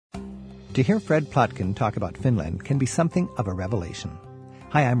To hear Fred Plotkin talk about Finland can be something of a revelation.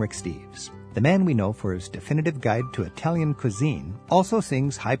 Hi, I'm Rick Steves. The man we know for his definitive guide to Italian cuisine also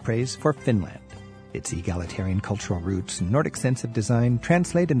sings high praise for Finland. Its egalitarian cultural roots and Nordic sense of design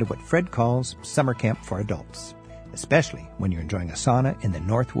translate into what Fred calls summer camp for adults, especially when you're enjoying a sauna in the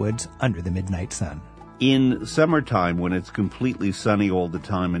North Woods under the midnight sun. In summertime, when it's completely sunny all the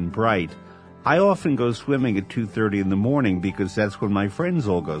time and bright, I often go swimming at 2:30 in the morning because that's when my friends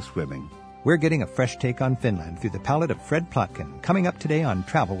all go swimming. We're getting a fresh take on Finland through the palette of Fred Plotkin, coming up today on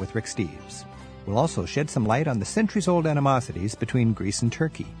Travel with Rick Steves. We'll also shed some light on the centuries-old animosities between Greece and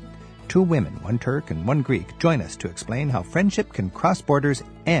Turkey. Two women, one Turk and one Greek, join us to explain how friendship can cross borders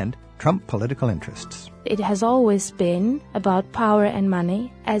and trump political interests. It has always been about power and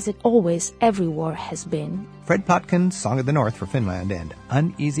money, as it always every war has been. Fred Plotkin's Song of the North for Finland and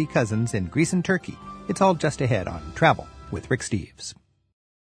Uneasy Cousins in Greece and Turkey. It's all just ahead on Travel with Rick Steves.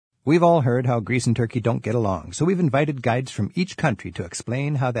 We've all heard how Greece and Turkey don't get along, so we've invited guides from each country to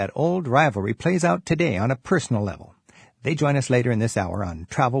explain how that old rivalry plays out today on a personal level. They join us later in this hour on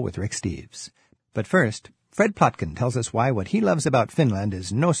Travel with Rick Steves. But first, Fred Plotkin tells us why what he loves about Finland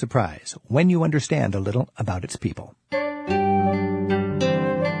is no surprise when you understand a little about its people.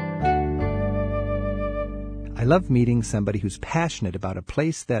 I love meeting somebody who's passionate about a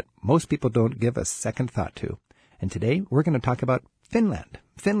place that most people don't give a second thought to. And today we're going to talk about Finland.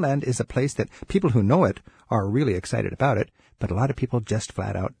 Finland is a place that people who know it are really excited about it, but a lot of people just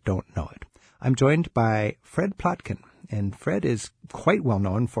flat out don't know it. I'm joined by Fred Plotkin, and Fred is quite well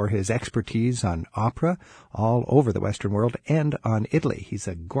known for his expertise on opera all over the Western world and on Italy. He's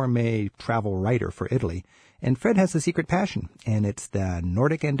a gourmet travel writer for Italy, and Fred has a secret passion, and it's the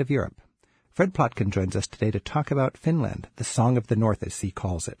Nordic end of Europe. Fred Plotkin joins us today to talk about Finland, the Song of the North, as he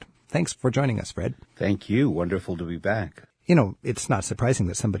calls it. Thanks for joining us, Fred. Thank you. Wonderful to be back. You know, it's not surprising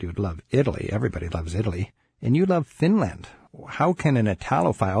that somebody would love Italy. Everybody loves Italy. And you love Finland. How can an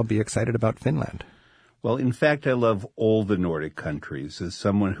Italophile be excited about Finland? Well, in fact, I love all the Nordic countries. As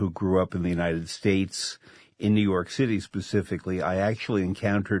someone who grew up in the United States, in New York City specifically, I actually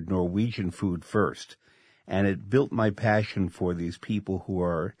encountered Norwegian food first. And it built my passion for these people who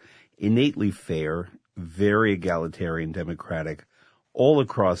are innately fair, very egalitarian, democratic, all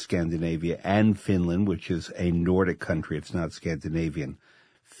across Scandinavia and Finland, which is a Nordic country. It's not Scandinavian.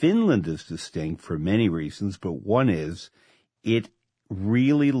 Finland is distinct for many reasons, but one is it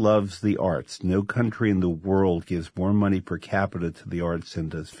really loves the arts. No country in the world gives more money per capita to the arts than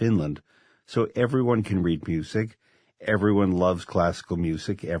does Finland. So everyone can read music. Everyone loves classical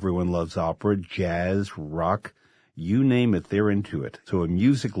music. Everyone loves opera, jazz, rock. You name it, they're into it. So a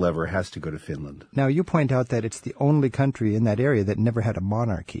music lover has to go to Finland. Now, you point out that it's the only country in that area that never had a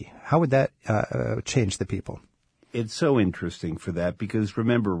monarchy. How would that change the people? It's so interesting for that because,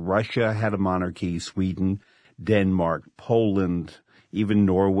 remember, Russia had a monarchy, Sweden, Denmark, Poland, even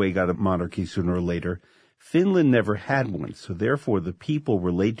Norway got a monarchy sooner or later. Finland never had one, so therefore the people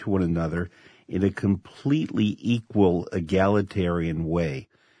relate to one another in a completely equal, egalitarian way.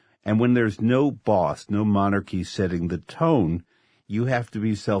 And when there's no boss, no monarchy setting the tone, you have to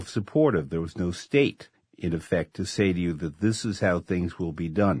be self-supportive. There was no state, in effect, to say to you that this is how things will be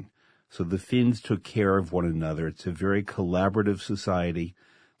done. So the Finns took care of one another. It's a very collaborative society.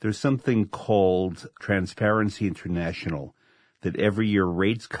 There's something called Transparency International that every year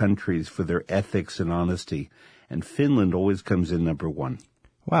rates countries for their ethics and honesty, and Finland always comes in number one.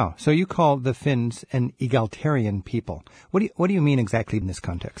 Wow. So you call the Finns an egalitarian people. What do you mean exactly in this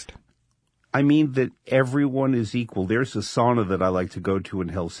context? I mean that everyone is equal. There's a sauna that I like to go to in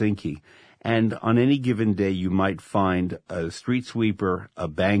Helsinki, and on any given day you might find a street sweeper, a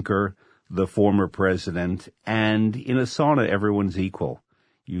banker, the former president, and in a sauna everyone's equal.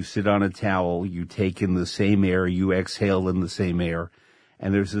 You sit on a towel, you take in the same air, you exhale in the same air,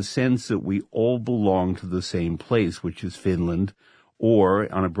 and there's a sense that we all belong to the same place, which is Finland,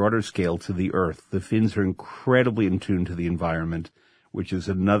 or, on a broader scale, to the earth. The Finns are incredibly in tune to the environment, which is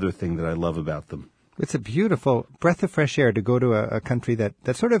another thing that I love about them. It's a beautiful breath of fresh air to go to a country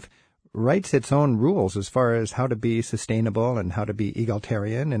that sort of writes its own rules as far as how to be sustainable and how to be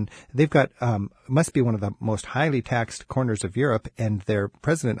egalitarian. And they've got, must be one of the most highly taxed corners of Europe, and their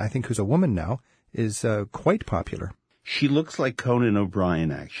president, I think, who's a woman now, is quite popular. She looks like Conan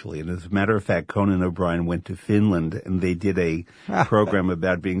O'Brien, actually. And as a matter of fact, Conan O'Brien went to Finland, and they did a program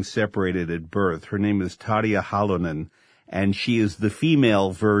about being separated at birth. Her name is Tarja Halonen, and she is the female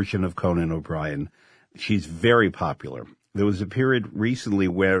version of Conan O'Brien. She's very popular. There was a period recently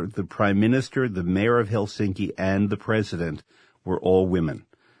where the prime minister, the mayor of Helsinki, and the president were all women.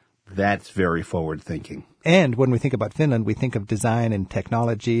 That's very forward-thinking. And when we think about Finland, we think of design and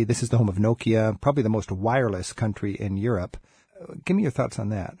technology. This is the home of Nokia, probably the most wireless country in Europe. Give me your thoughts on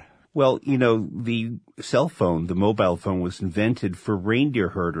that. Well, the cell phone, the mobile phone, was invented for reindeer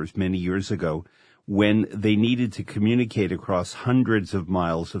herders many years ago when they needed to communicate across hundreds of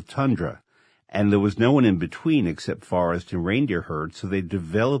miles of tundra. And there was no one in between except forest and reindeer herds, so they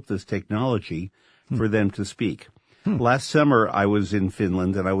developed this technology for them to speak. Last summer, I was in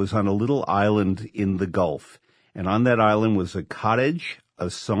Finland, and I was on a little island in the Gulf. And on that island was a cottage, a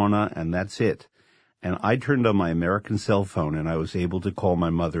sauna, and that's it. And I turned on my American cell phone, and I was able to call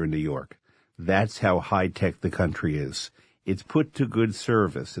my mother in New York. That's how high-tech the country is. It's put to good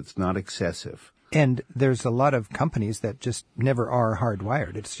service. It's not excessive. And there's a lot of companies that just never are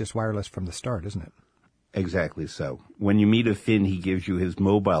hardwired. It's just wireless from the start, isn't it? Exactly so. When you meet a Finn, he gives you his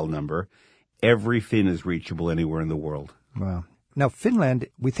mobile number. Every Finn is reachable anywhere in the world. Wow. Now, Finland,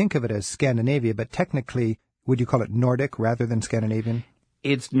 we think of it as Scandinavia, but technically, would you call it Nordic rather than Scandinavian?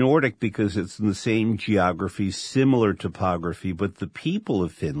 It's Nordic because it's in the same geography, similar topography, but the people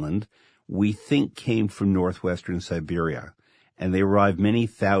of Finland, we think, came from northwestern Siberia. And they arrived many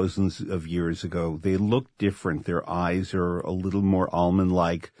thousands of years ago. They look different. Their eyes are a little more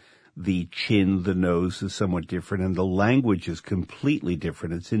almond-like. The chin, the nose is somewhat different, and the language is completely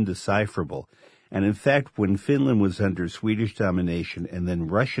different. It's indecipherable. And in fact, when Finland was under Swedish domination and then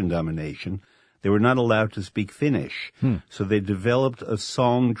Russian domination, they were not allowed to speak Finnish. So they developed a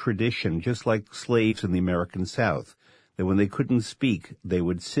song tradition, just like slaves in the American South, that when they couldn't speak, they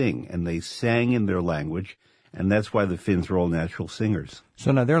would sing, and they sang in their language, and that's why the Finns are all natural singers.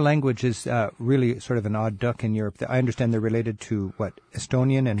 So now their language is really sort of an odd duck in Europe. I understand they're related to, what,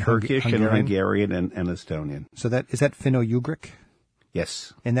 Estonian and Turkish Hungarian? and Hungarian and Estonian. So is that Finno-Ugric?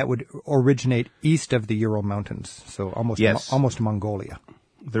 Yes. And that would originate east of the Ural Mountains, so almost Mongolia.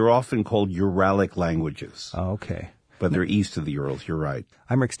 They're often called Uralic languages. Oh, okay. But they're east of the Urals, you're right.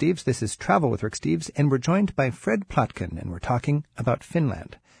 I'm Rick Steves. This is Travel with Rick Steves, and we're joined by Fred Plotkin, and we're talking about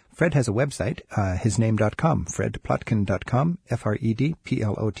Finland. Fred has a website, hisname.com, fredplotkin.com,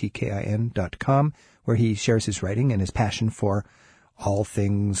 fredplotkin.com, where he shares his writing and his passion for all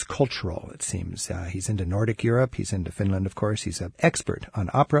things cultural, it seems. He's into Nordic Europe. He's into Finland, of course. He's an expert on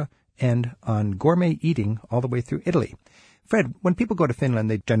opera and on gourmet eating all the way through Italy. Fred, when people go to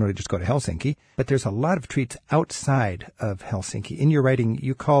Finland, they generally just go to Helsinki, but there's a lot of treats outside of Helsinki. In your writing,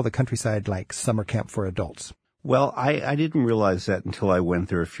 you call the countryside like summer camp for adults. Well, I didn't realize that until I went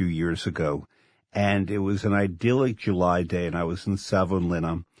there a few years ago. And it was an idyllic July day, and I was in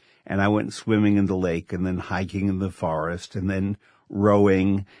Savonlinna, and I went swimming in the lake and then hiking in the forest and then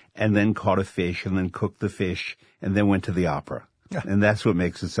rowing and then caught a fish and then cooked the fish and then went to the opera. Yeah. And that's what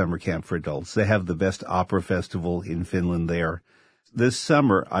makes it summer camp for adults. They have the best opera festival in Finland there. This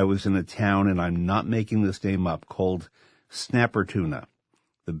summer, I was in a town, and I'm not making this name up, called Snappertuna.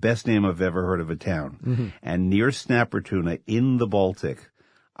 The best name I've ever heard of a town. Mm-hmm. And near Snappertuna in the Baltic,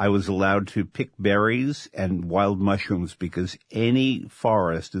 I was allowed to pick berries and wild mushrooms because any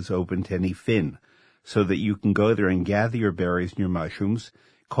forest is open to any Finn, so that you can go there and gather your berries and your mushrooms,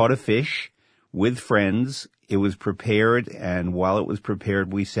 caught a fish with friends. It was prepared, and while it was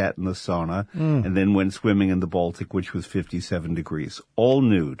prepared, we sat in the sauna and then went swimming in the Baltic, which was 57 degrees, all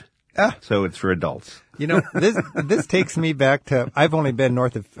nude. So it's for adults. You know, this takes me back to, I've only been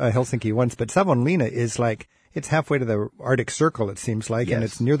north of Helsinki once, but Savonlinna is like, it's halfway to the Arctic Circle, it seems like, yes. And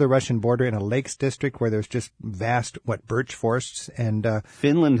it's near the Russian border in a lakes district where there's just vast, birch forests. And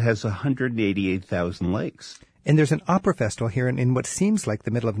Finland has 188,000 lakes. And there's an opera festival here in what seems like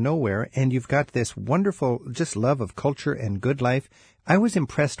the middle of nowhere, and you've got this wonderful just love of culture and good life. I was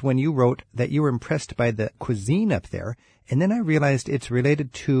impressed when you wrote that you were impressed by the cuisine up there, and then I realized it's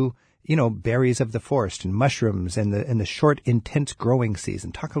related to, berries of the forest and mushrooms and the short, intense growing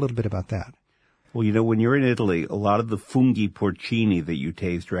season. Talk a little bit about that. Well, when you're in Italy, a lot of the funghi porcini that you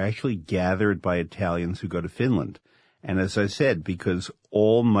taste are actually gathered by Italians who go to Finland. And as I said, because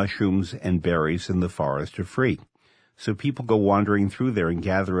all mushrooms and berries in the forest are free. So people go wandering through there and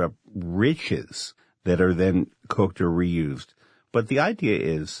gather up riches that are then cooked or reused. But the idea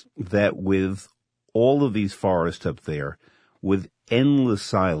is that with all of these forests up there, with endless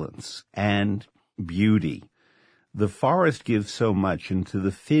silence and beauty, the forest gives so much. And to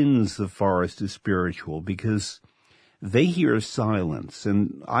the Finns, the forest is spiritual because they hear silence,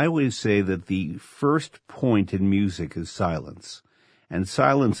 and I always say that the first point in music is silence. And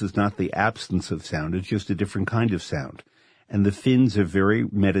silence is not the absence of sound, it's just a different kind of sound. And the Finns are very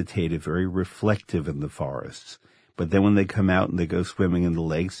meditative, very reflective in the forests. But then when they come out and they go swimming in the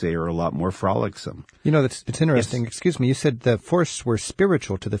lakes, they are a lot more frolicsome. You know, it's interesting. Yes. Excuse me. You said the forests were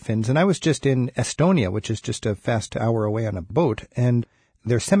spiritual to the Finns, and I was just in Estonia, which is just a fast hour away on a boat, and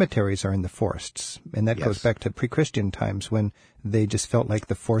their cemeteries are in the forests. And that goes back to pre-Christian times when they just felt like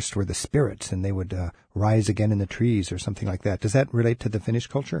the forests were the spirits and they would rise again in the trees or something like that. Does that relate to the Finnish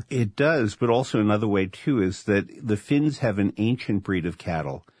culture? It does, but also another way, too, is that the Finns have an ancient breed of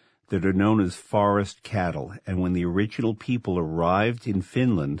cattle that are known as forest cattle. And when the original people arrived in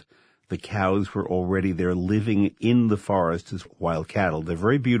Finland, the cows were already there living in the forest as wild cattle. They're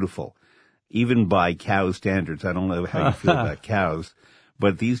very beautiful, even by cow standards. I don't know how you feel about cows,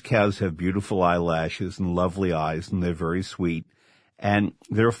 but these cows have beautiful eyelashes and lovely eyes, and they're very sweet. And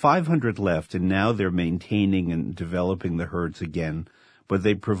there are 500 left, and now they're maintaining and developing the herds again. But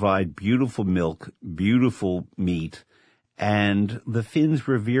they provide beautiful milk, beautiful meat, and the Finns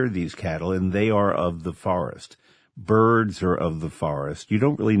revere these cattle, and they are of the forest. Birds are of the forest. You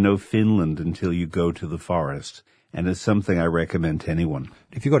don't really know Finland until you go to the forest, and it's something I recommend to anyone.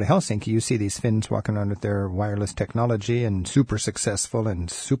 If you go to Helsinki, you see these Finns walking around with their wireless technology and super successful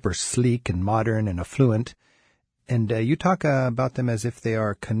and super sleek and modern and affluent. And you talk about them as if they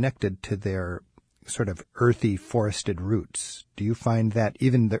are connected to their sort of earthy, forested roots. Do you find that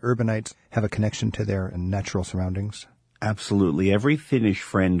even the urbanites have a connection to their natural surroundings? Absolutely. Every Finnish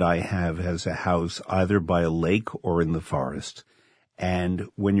friend I have has a house either by a lake or in the forest. And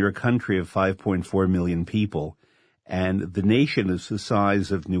when you're a country of 5.4 million people, and the nation is the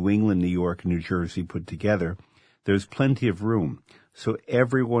size of New England, New York, and New Jersey put together, there's plenty of room. So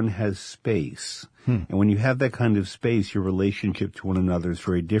everyone has space. And when you have that kind of space, your relationship to one another is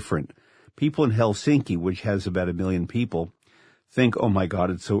very different. People in Helsinki, which has about 1 million people, think, oh my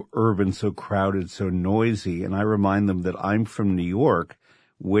God, it's so urban, so crowded, so noisy. And I remind them that I'm from New York,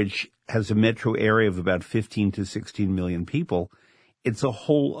 which has a metro area of about 15 to 16 million people. It's a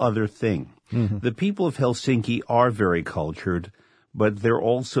whole other thing. Mm-hmm. The people of Helsinki are very cultured, but they're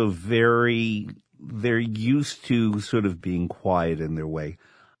also they're used to sort of being quiet in their way.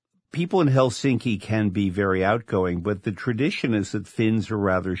 People in Helsinki can be very outgoing, but the tradition is that Finns are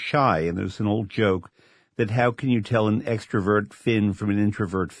rather shy. And there's an old joke that how can you tell an extrovert Finn from an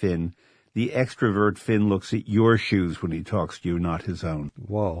introvert Finn? The extrovert Finn looks at your shoes when he talks to you, not his own.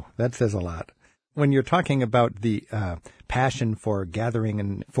 Whoa, that says a lot. When you're talking about the passion for gathering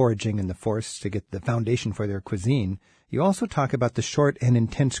and foraging in the forests to get the foundation for their cuisine, you also talk about the short and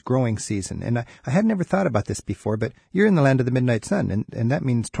intense growing season. And I had never thought about this before, but you're in the land of the midnight sun, and that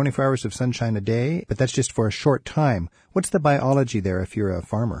means 24 hours of sunshine a day, but that's just for a short time. What's the biology there if you're a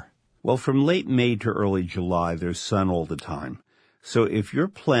farmer? Well, from late May to early July, there's sun all the time. So if you're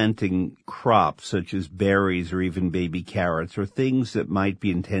planting crops such as berries or even baby carrots or things that might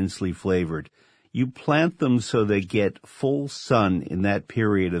be intensely flavored, you plant them so they get full sun in that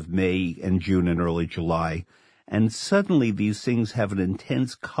period of May and June and early July. And suddenly these things have an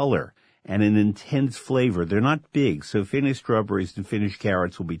intense color and an intense flavor. They're not big, so Finnish strawberries and Finnish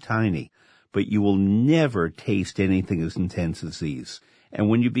carrots will be tiny, but you will never taste anything as intense as these. And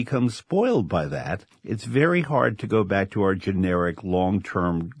when you become spoiled by that, it's very hard to go back to our generic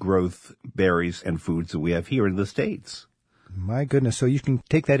long-term growth berries and foods that we have here in the States. My goodness. So you can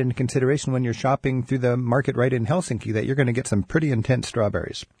take that into consideration when you're shopping through the market right in Helsinki, that you're going to get some pretty intense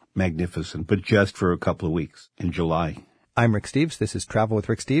strawberries. Magnificent, but just for a couple of weeks in July. I'm Rick Steves. This is Travel with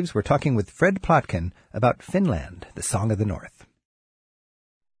Rick Steves. We're talking with Fred Plotkin about Finland, the Song of the North.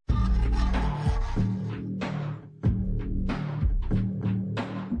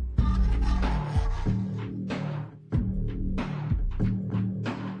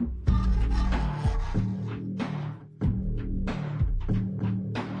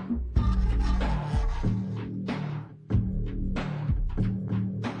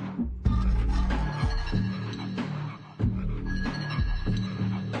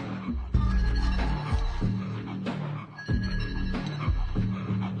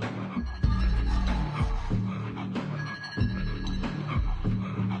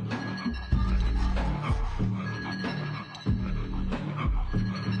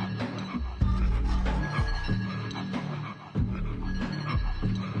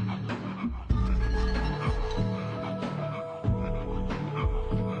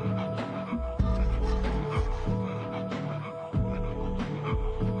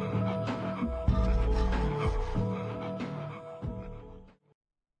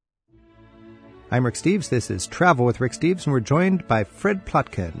 I'm Rick Steves. This is Travel with Rick Steves, and we're joined by Fred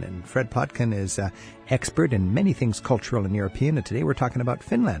Plotkin. And Fred Plotkin is an expert in many things cultural and European, and today we're talking about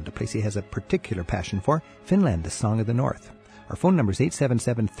Finland, a place he has a particular passion for, Finland, the Song of the North. Our phone number is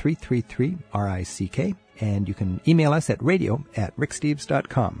 877-333-RICK, and you can email us at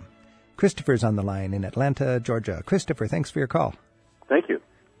radio@ricksteves.com. Christopher's on the line in Atlanta, Georgia. Christopher, thanks for your call. Thank you.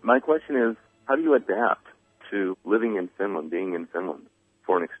 My question is, how do you adapt to living in Finland, being in Finland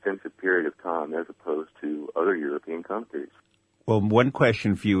for an extensive period of time as opposed to other European countries? Well, one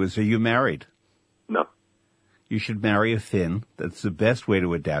question for you is, are you married? No. You should marry a Finn. That's the best way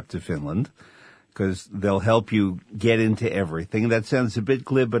to adapt to Finland, because they'll help you get into everything. That sounds a bit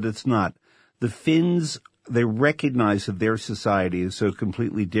glib, but it's not. The Finns, they recognize that their society is so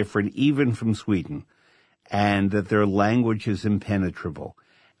completely different, even from Sweden, and that their language is impenetrable.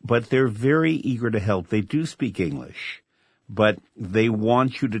 But they're very eager to help. They do speak English, but they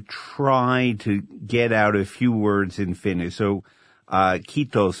want you to try to get out a few words in Finnish. So,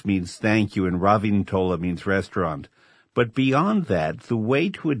 kiitos means thank you, and ravintola means restaurant. But beyond that, the way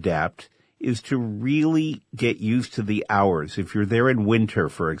to adapt is to really get used to the hours. If you're there in winter,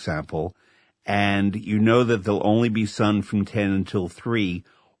 for example, and you know that there'll only be sun from 10 until 3,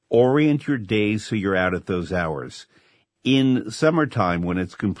 orient your days so you're out at those hours. In summertime, when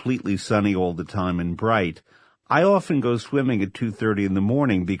it's completely sunny all the time and bright, I often go swimming at 2:30 in the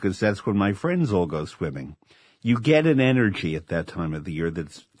morning because that's when my friends all go swimming. You get an energy at that time of the year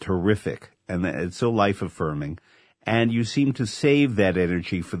that's terrific, and it's so life-affirming, and you seem to save that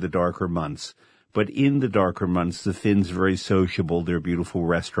energy for the darker months. But in the darker months, the Finns are very sociable. There are beautiful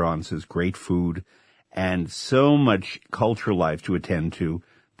restaurants, there's great food, and so much cultural life to attend to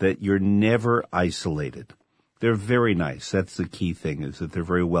that you're never isolated. They're very nice. That's the key thing, is that they're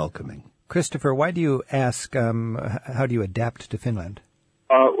very welcoming. Christopher, why do you ask, how do you adapt to Finland?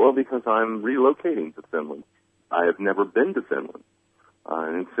 Well, because I'm relocating to Finland. I have never been to Finland.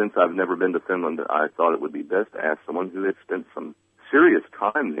 And since I've never been to Finland, I thought it would be best to ask someone who has spent some serious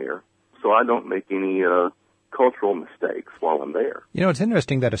time there so I don't make any cultural mistakes while I'm there. You know, it's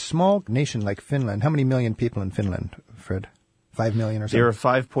interesting that a small nation like Finland, how many million people in Finland, Fred? 5 million or something? There are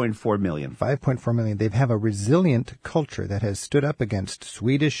 5.4 million. 5.4 million. They have a resilient culture that has stood up against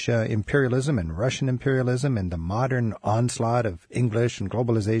Swedish imperialism and Russian imperialism and the modern onslaught of English and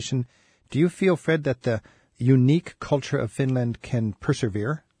globalization. Do you feel, Fred, that the unique culture of Finland can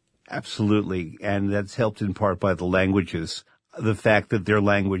persevere? Absolutely, and that's helped in part by the languages. The fact that their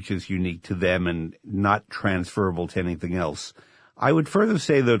language is unique to them and not transferable to anything else. I would further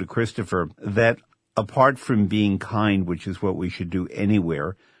say, though, to Christopher, that apart from being kind, which is what we should do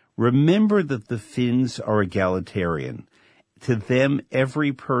anywhere, remember that the Finns are egalitarian. To them,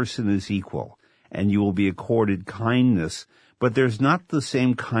 every person is equal, and you will be accorded kindness, but there's not the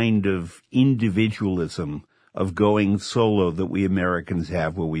same kind of individualism of going solo that we Americans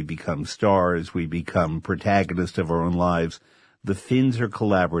have, where we become stars, we become protagonists of our own lives. The Finns are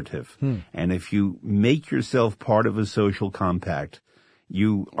collaborative, and if you make yourself part of a social compact,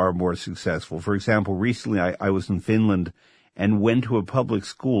 you are more successful. For example, recently I was in Finland and went to a public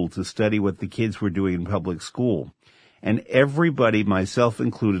school to study what the kids were doing in public school. And everybody, myself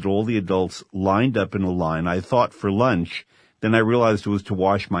included, all the adults, lined up in a line. I thought for lunch. Then I realized it was to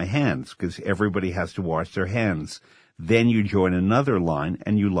wash my hands, because everybody has to wash their hands. Then you join another line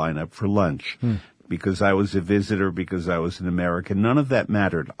and you line up for lunch. Because I was a visitor, because I was an American, none of that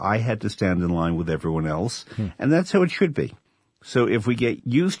mattered. I had to stand in line with everyone else, and that's how it should be. So if we get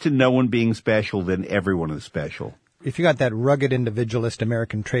used to no one being special, then everyone is special. If you got that rugged individualist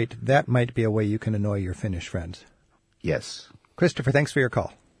American trait, that might be a way you can annoy your Finnish friends. Yes. Christopher, thanks for your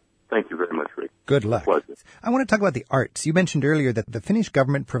call. Thank you very much, Rick. Good luck. Pleasure. I want to talk about the arts. You mentioned earlier that the Finnish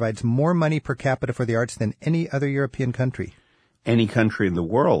government provides more money per capita for the arts than any other European country. Any country in the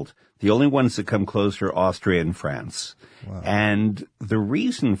world. The only ones that come close are Austria and France. Wow. And the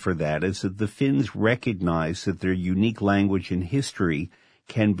reason for that is that the Finns recognize that their unique language and history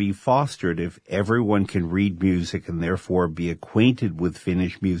can be fostered if everyone can read music and therefore be acquainted with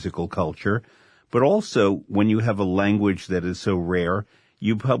Finnish musical culture. But also, when you have a language that is so rare,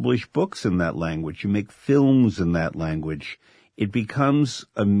 you publish books in that language. You make films in that language. It becomes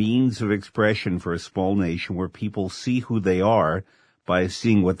a means of expression for a small nation where people see who they are by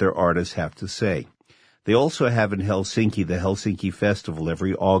seeing what their artists have to say. They also have in Helsinki the Helsinki Festival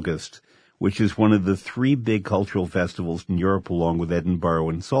every August, which is one of the 3 big cultural festivals in Europe along with Edinburgh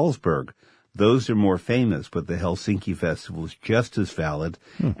and Salzburg. Those are more famous, but the Helsinki Festival is just as valid,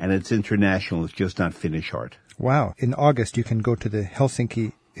 and it's international. It's just not Finnish art. Wow. In August, you can go to the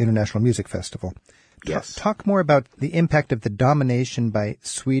Helsinki International Music Festival. Yes. Talk more about the impact of the domination by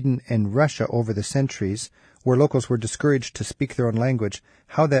Sweden and Russia over the centuries, where locals were discouraged to speak their own language,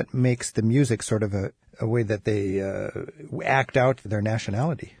 how that makes the music sort of a way that they act out their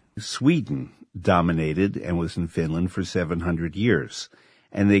nationality. Sweden dominated and was in Finland for 700 years.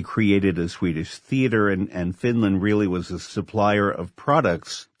 And they created a Swedish theater, and Finland really was a supplier of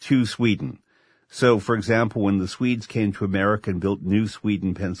products to Sweden. So, for example, when the Swedes came to America and built New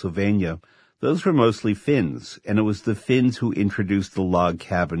Sweden, Pennsylvania, those were mostly Finns, and it was the Finns who introduced the log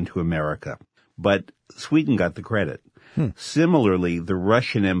cabin to America. But Sweden got the credit. Similarly, the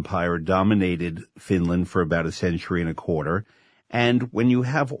Russian Empire dominated Finland for about a century and a quarter. And when you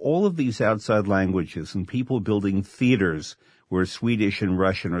have all of these outside languages and people building theaters where Swedish and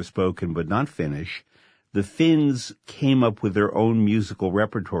Russian are spoken but not Finnish, the Finns came up with their own musical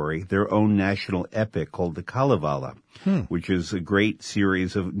repertory, their own national epic called the Kalevala, which is a great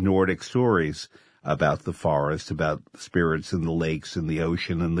series of Nordic stories about the forest, about spirits in the lakes and the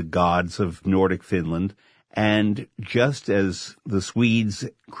ocean and the gods of Nordic Finland. And just as the Swedes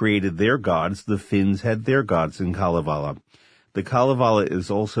created their gods, the Finns had their gods in Kalevala. The Kalevala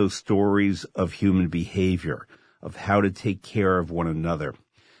is also stories of human behavior, of how to take care of one another.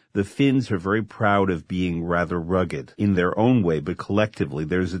 The Finns are very proud of being rather rugged in their own way, but collectively.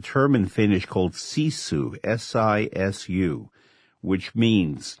 There's a term in Finnish called sisu, S-I-S-U, which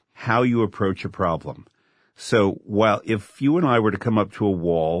means how you approach a problem. So while if you and I were to come up to a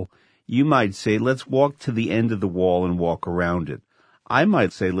wall, you might say, let's walk to the end of the wall and walk around it. I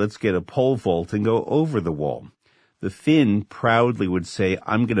might say, let's get a pole vault and go over the wall. The Finn proudly would say,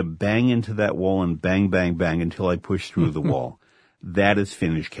 I'm going to bang into that wall and bang, bang, bang until I push through the wall. That is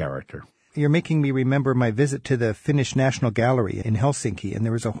Finnish character. You're making me remember my visit to the Finnish National Gallery in Helsinki, and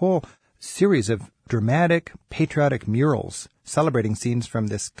there was a whole series of dramatic, patriotic murals celebrating scenes from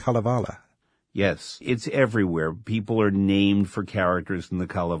this Kalevala. Yes, it's everywhere. People are named for characters in the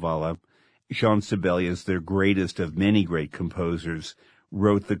Kalevala. Jean Sibelius, their greatest of many great composers,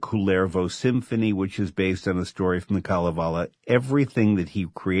 wrote the Kullervo Symphony, which is based on a story from the Kalevala. Everything that he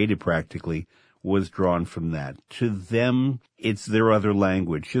created practically was drawn from that. To them, it's their other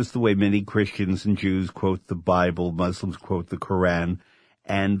language, just the way many Christians and Jews quote the Bible, Muslims quote the Quran,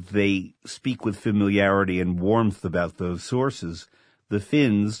 and they speak with familiarity and warmth about those sources. The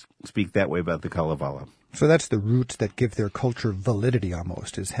Finns speak that way about the Kalevala. So that's the roots that give their culture validity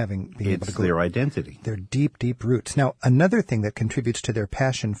almost, is being able to go. It's their identity. Their deep, deep roots. Now, another thing that contributes to their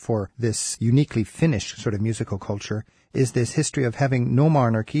passion for this uniquely Finnish sort of musical culture is this history of having no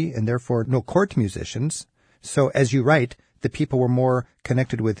monarchy and therefore no court musicians. So as you write, the people were more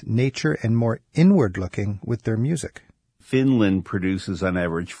connected with nature and more inward looking with their music. Finland produces on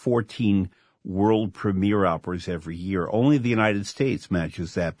average 14 world premiere operas every year. Only the United States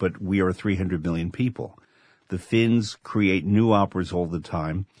matches that, but we are 300 million people. The Finns create new operas all the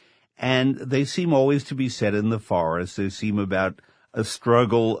time, and they seem always to be set in the forest. They seem about a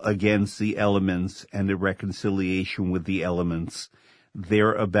struggle against the elements and a reconciliation with the elements.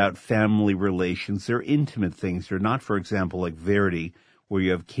 They're about family relations. They're intimate things. They're not, for example, like Verdi, where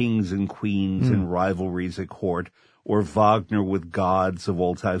you have kings and queens and rivalries at court, or Wagner with gods of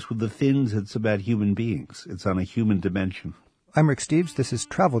all types. With the Finns, it's about human beings. It's on a human dimension. I'm Rick Steves. This is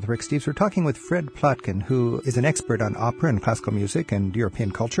Travel with Rick Steves. We're talking with Fred Plotkin, who is an expert on opera and classical music and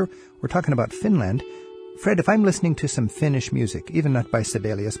European culture. We're talking about Finland. Fred, if I'm listening to some Finnish music, even not by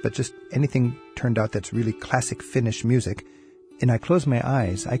Sibelius, but just anything turned out that's really classic Finnish music, and I close my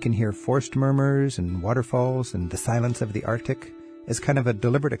eyes, I can hear forest murmurs and waterfalls and the silence of the Arctic as kind of a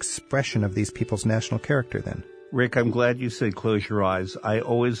deliberate expression of these people's national character then. Rick, I'm glad you said close your eyes. I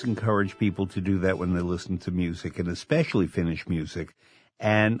always encourage people to do that when they listen to music, and especially Finnish music.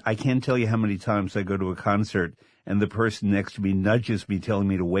 And I can't tell you how many times I go to a concert and the person next to me nudges me, telling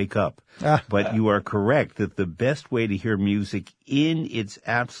me to wake up. But you are correct that the best way to hear music in its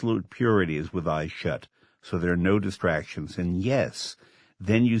absolute purity is with eyes shut. So there are no distractions. And yes,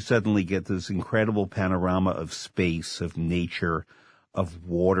 then you suddenly get this incredible panorama of space, of nature, of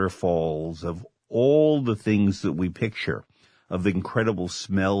waterfalls, of all the things that we picture, of the incredible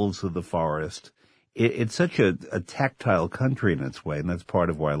smells of the forest. It's such a tactile country in its way, and that's part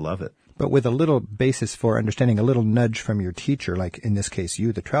of why I love it. But with a little basis for understanding, a little nudge from your teacher, like in this case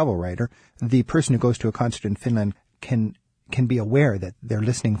you, the travel writer, the person who goes to a concert in Finland can be aware that they're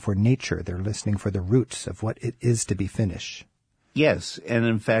listening for nature, they're listening for the roots of what it is to be Finnish. Yes, and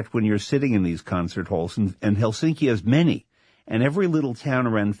in fact, when you're sitting in these concert halls, and Helsinki has many, and every little town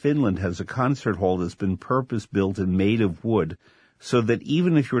around Finland has a concert hall that's been purpose-built and made of wood, so that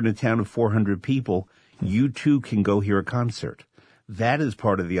even if you're in a town of 400 people, you too can go hear a concert. That is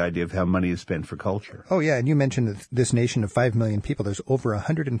part of the idea of how money is spent for culture. Oh, yeah, and you mentioned that this nation of 5 million people, there's over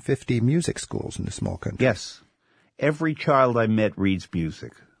 150 music schools in this small country. Yes. Every child I met reads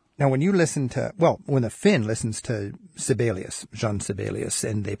music. Now, when the Finn listens to Sibelius, Jean Sibelius,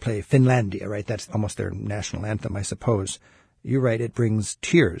 and they play Finlandia, right? That's almost their national anthem, I suppose. You write it brings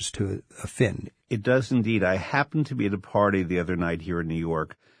tears to a Finn. It does indeed. I happened to be at a party the other night here in New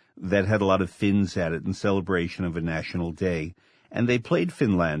York that had a lot of Finns at it in celebration of a national day. And they played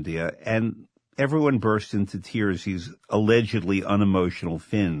Finlandia, and everyone burst into tears. These allegedly unemotional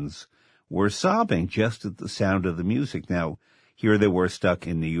Finns were sobbing just at the sound of the music. Now, here they were stuck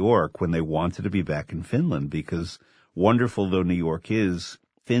in New York when they wanted to be back in Finland, because wonderful though New York is,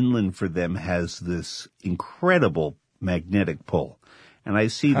 Finland for them has this incredible magnetic pull. And I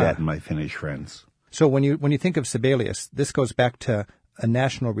see that in my Finnish friends. So when you think of Sibelius, this goes back to a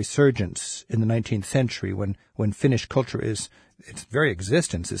national resurgence in the 19th century when Finnish culture its very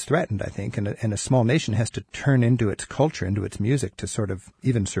existence is threatened, I think, and a small nation has to turn into its culture, into its music to sort of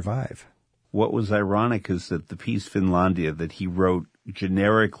even survive. What was ironic is that the piece Finlandia that he wrote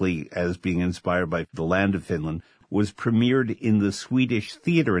generically as being inspired by the land of Finland was premiered in the Swedish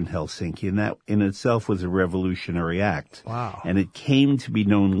theater in Helsinki, and that in itself was a revolutionary act. Wow. And it came to be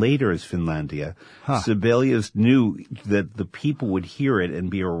known later as Finlandia. Sibelius knew that the people would hear it and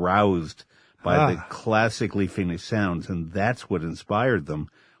be aroused by the classically Finnish sounds, and that's what inspired them,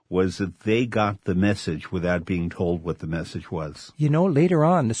 was that they got the message without being told what the message was. You know, later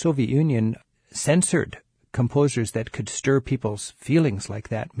on, the Soviet Union censored composers that could stir people's feelings like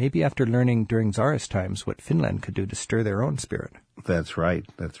that, maybe after learning during Tsarist times what Finland could do to stir their own spirit. That's right.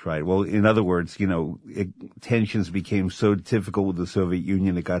 That's right. Well, in other words, tensions became so difficult with the Soviet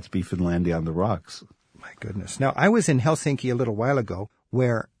Union, it got to be Finlandia on the rocks. My goodness. Now, I was in Helsinki a little while ago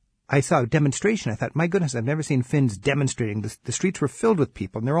where I saw a demonstration. I thought, my goodness, I've never seen Finns demonstrating. The streets were filled with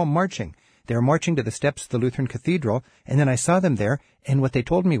people, and they're all marching. They were marching to the steps of the Lutheran Cathedral, and then I saw them there, and what they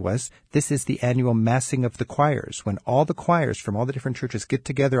told me was, this is the annual massing of the choirs, when all the choirs from all the different churches get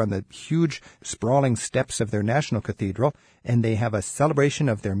together on the huge, sprawling steps of their national cathedral, and they have a celebration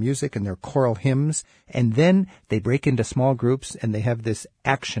of their music and their choral hymns, and then they break into small groups, and they have this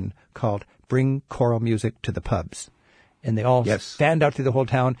action called Bring Choral Music to the Pubs. And they all fanned out through the whole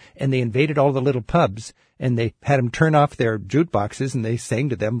town, and they invaded all the little pubs, and they had them turn off their jukeboxes, and they sang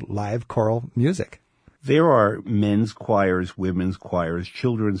to them live choral music. There are men's choirs, women's choirs,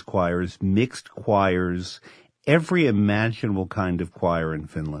 children's choirs, mixed choirs, every imaginable kind of choir in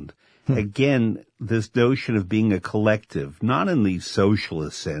Finland. Again, this notion of being a collective, not in the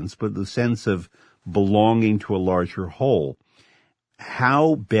socialist sense, but the sense of belonging to a larger whole.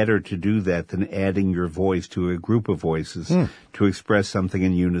 How better to do that than adding your voice to a group of voices to express something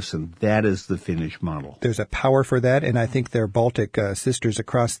in unison? That is the Finnish model. There's a power for that, and I think their Baltic sisters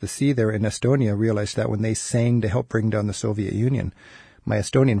across the sea there in Estonia realized that when they sang to help bring down the Soviet Union. My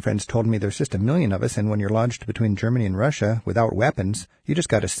Estonian friends told me there's just 1 million of us, and when you're lodged between Germany and Russia without weapons, you just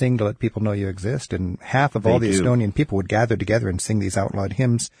got to sing to let people know you exist, and half of all the Estonian people would gather together and sing these outlawed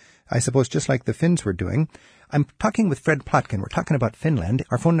hymns, I suppose just like the Finns were doing. I'm talking with Fred Plotkin. We're talking about Finland.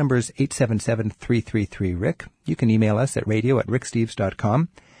 Our phone number is 877-333-RICK. You can email us at radio@ricksteves.com.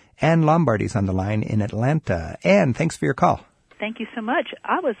 Ann Lombardy's on the line in Atlanta. Ann, thanks for your call. Thank you so much.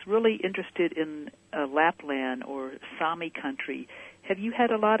 I was really interested in Lapland or Sami country. Have you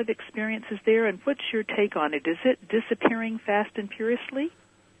had a lot of experiences there, and what's your take on it? Is it disappearing fast and furiously?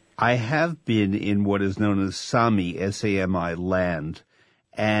 I have been in what is known as Sami, S-A-M-I, land.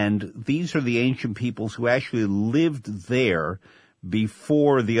 And these are the ancient peoples who actually lived there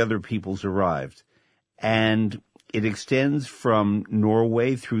before the other peoples arrived. And it extends from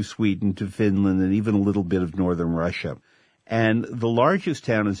Norway through Sweden to Finland and even a little bit of northern Russia. And the largest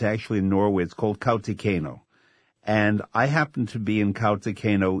town is actually in Norway. It's called Kautokeino. And I happened to be in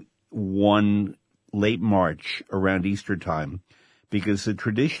Kautokeino one late March around Easter time, because the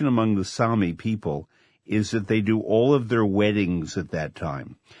tradition among the Sami people is that they do all of their weddings at that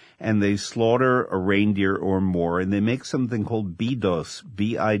time. And they slaughter a reindeer or more, and they make something called bidos,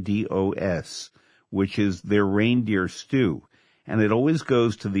 B-I-D-O-S, which is their reindeer stew. And it always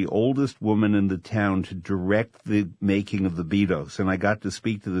goes to the oldest woman in the town to direct the making of the bidos. And I got to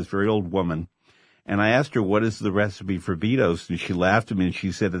speak to this very old woman, and I asked her, what is the recipe for bidos? And she laughed at me, and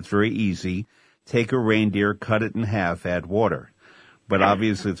she said, it's very easy. Take a reindeer, cut it in half, add water. But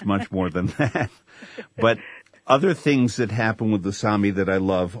obviously it's much more than that. But other things that happen with the Sami that I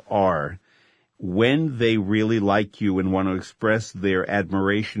love are when they really like you and want to express their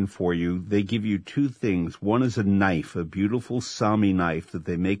admiration for you, they give you two things. One is a knife, a beautiful Sami knife that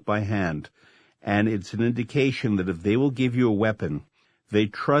they make by hand. And it's an indication that if they will give you a weapon, they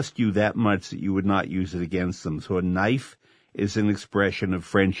trust you that much that you would not use it against them. So a knife is an expression of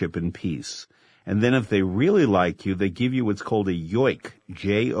friendship and peace. And then if they really like you, they give you what's called a yoik,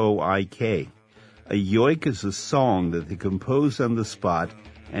 J-O-I-K. A yoik is a song that they compose on the spot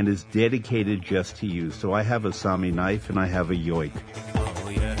and is dedicated just to you. So I have a Sami knife and I have a yoik.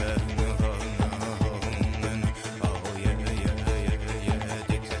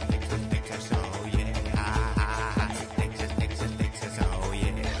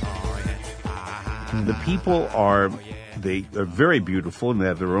 The people are very beautiful, and they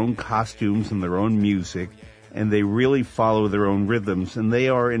have their own costumes and their own music, and they really follow their own rhythms, and they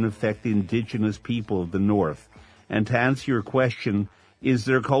are, in effect, indigenous people of the North. And to answer your question, is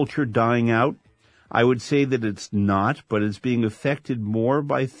their culture dying out? I would say that it's not, but it's being affected more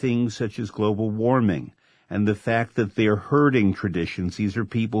by things such as global warming, and the fact that their herding traditions, these are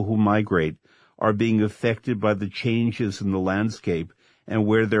people who migrate, are being affected by the changes in the landscape and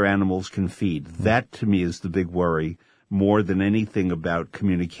where their animals can feed. That, to me, is the big worry, more than anything about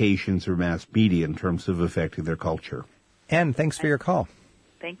communications or mass media in terms of affecting their culture. Anne, thanks for your call.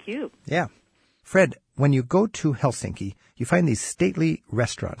 Thank you. Yeah. Fred, when you go to Helsinki, you find these stately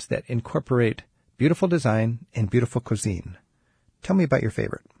restaurants that incorporate beautiful design and beautiful cuisine. Tell me about your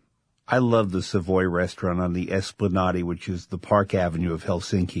favorite. I love the Savoy restaurant on the Esplanade, which is the Park Avenue of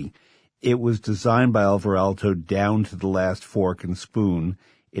Helsinki. It was designed by Alvar Aalto down to the last fork and spoon.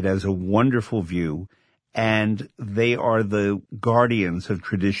 It has a wonderful view, and they are the guardians of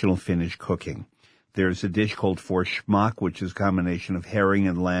traditional Finnish cooking. There's a dish called forsmak, which is a combination of herring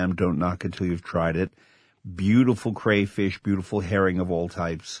and lamb. Don't knock it till you've tried it. Beautiful crayfish, beautiful herring of all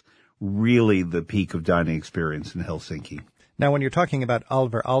types. Really the peak of dining experience in Helsinki. Now, when you're talking about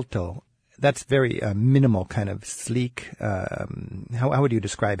Alvar Aalto, that's very minimal, kind of sleek. How would you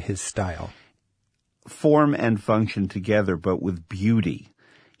describe his style? Form and function together, but with beauty.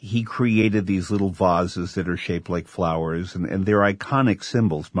 He created these little vases that are shaped like flowers, and they're iconic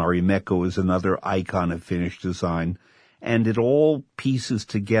symbols. Marimekko is another icon of Finnish design, and it all pieces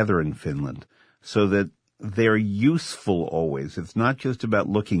together in Finland so that they're useful always. It's not just about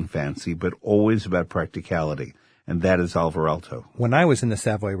looking fancy, but always about practicality. And that is Alvar Aalto. When I was in the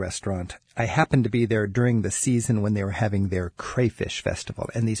Savoy restaurant, I happened to be there during the season when they were having their crayfish festival.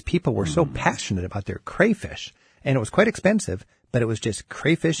 And these people were so passionate about their crayfish. And it was quite expensive, but it was just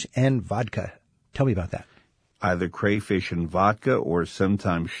crayfish and vodka. Tell me about that. Either crayfish and vodka or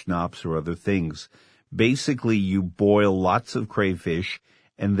sometimes schnapps or other things. Basically, you boil lots of crayfish,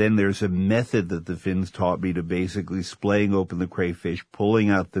 and then there's a method that the Finns taught me to basically splaying open the crayfish, pulling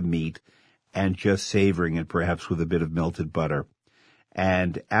out the meat, and just savoring it, perhaps with a bit of melted butter.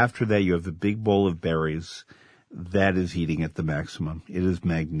 And after that, you have a big bowl of berries. That is eating at the maximum. It is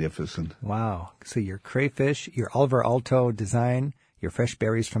magnificent. Wow. So your crayfish, your Alvar Aalto design, your fresh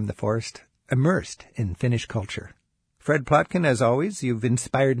berries from the forest, immersed in Finnish culture. Fred Plotkin, as always, you've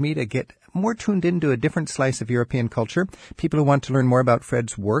inspired me to get more tuned into a different slice of European culture. People who want to learn more about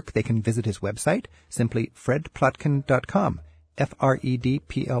Fred's work, they can visit his website, simply fredplotkin.com.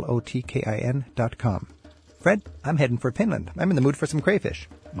 FredPlotkin.com. Fred, I'm heading for Finland. I'm in the mood for some crayfish.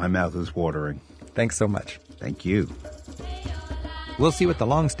 My mouth is watering. Thanks so much. Thank you. We'll see what the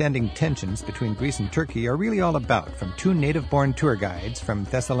long-standing tensions between Greece and Turkey are really all about from two native-born tour guides from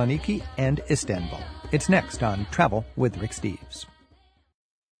Thessaloniki and Istanbul. It's next on Travel with Rick Steves.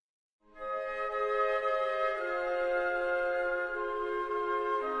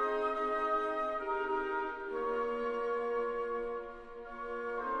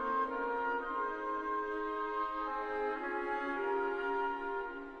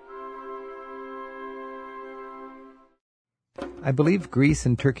 I believe Greece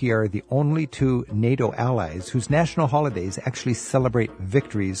and Turkey are the only two NATO allies whose national holidays actually celebrate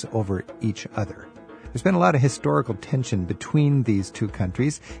victories over each other. There's been a lot of historical tension between these two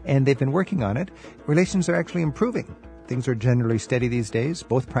countries, and they've been working on it. Relations are actually improving. Things are generally steady these days.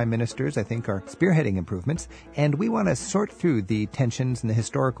 Both prime ministers, I think, are spearheading improvements, and we want to sort through the tensions and the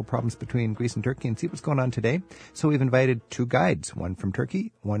historical problems between Greece and Turkey and see what's going on today. So we've invited two guides, one from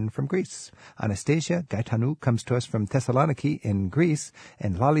Turkey, one from Greece. Anastasia Gaetanu comes to us from Thessaloniki in Greece,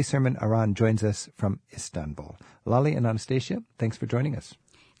 and Lali Sermon-Aran joins us from Istanbul. Lali and Anastasia, thanks for joining us.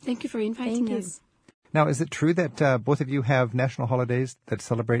 Thank you for inviting us. Now, is it true that both of you have national holidays that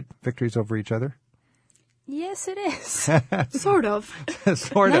celebrate victories over each other? Yes, it is. Sort of.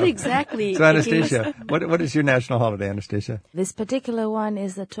 Sort of. Not exactly. So, Anastasia, what is your national holiday, Anastasia? This particular one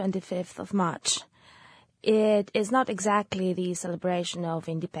is the 25th of March. It is not exactly the celebration of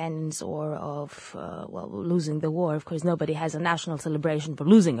independence or of, losing the war. Of course, nobody has a national celebration for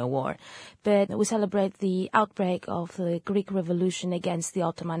losing a war. But we celebrate the outbreak of the Greek Revolution against the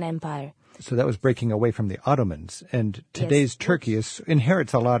Ottoman Empire. So that was breaking away from the Ottomans. And today's Turkey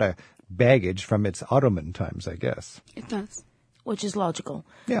inherits a lot of baggage from its Ottoman times, I guess. It does. Which is logical.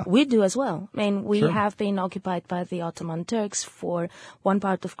 Yeah. We do as well. I mean, we Sure. have been occupied by the Ottoman Turks for one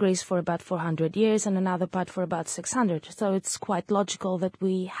part of Greece for about 400 years and another part for about 600. So it's quite logical that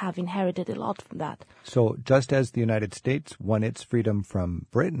we have inherited a lot from that. So just as the United States won its freedom from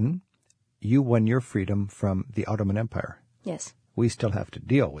Britain, you won your freedom from the Ottoman Empire. Yes. We still have to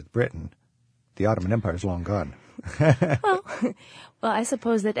deal with Britain. The Ottoman Empire is long gone. Well, I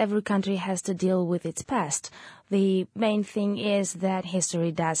suppose that every country has to deal with its past. The main thing is that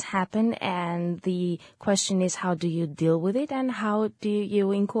history does happen, and the question is how do you deal with it and how do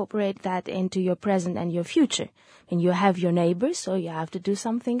you incorporate that into your present and your future? And you have your neighbors, so you have to do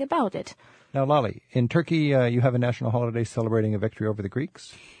something about it. Now, Lolly, in Turkey, you have a national holiday celebrating a victory over the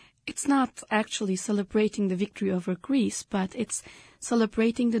Greeks? It's not actually celebrating the victory over Greece, but it's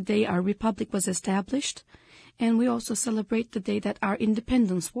celebrating the day our republic was established. And we also celebrate the day that our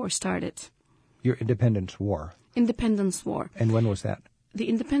independence war started. Your independence war. Independence war. And when was that?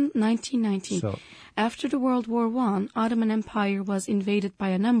 The 1919. So, After the World War I, Ottoman Empire was invaded by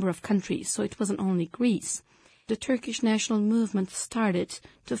a number of countries, so it wasn't only Greece. The Turkish national movement started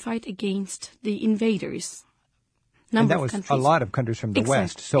to fight against the invaders. and that was a lot of countries from the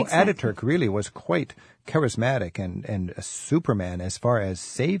West. So Ataturk really was quite charismatic and a superman as far as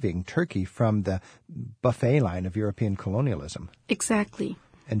saving Turkey from the buffet line of European colonialism. Exactly.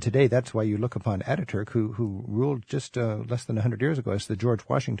 And today that's why you look upon Ataturk, who ruled just less than 100 years ago, as the George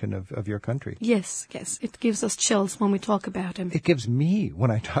Washington of your country. Yes. It gives us chills when we talk about him. It gives me,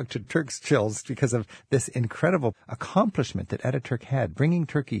 when I talk to Turks, chills because of this incredible accomplishment that Ataturk had, bringing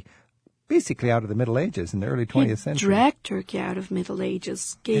Turkey basically out of the Middle Ages in the early 20th century. He dragged Turkey out of Middle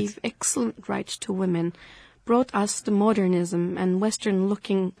Ages, gave excellent rights to women, brought us the modernism and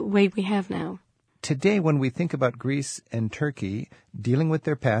Western-looking way we have now. Today, when we think about Greece and Turkey, dealing with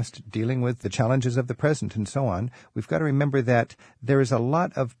their past, dealing with the challenges of the present and so on, we've got to remember that there is a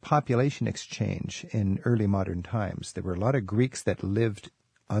lot of population exchange in early modern times. There were a lot of Greeks that lived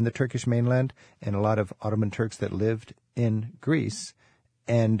on the Turkish mainland and a lot of Ottoman Turks that lived in Greece.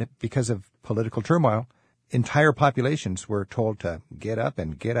 And because of political turmoil, entire populations were told to get up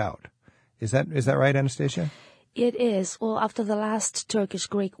and get out. Is that right, Anastasia? It is. Well, after the last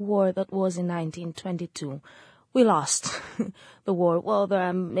Turkish-Greek war that was in 1922, we lost the war. Well, there are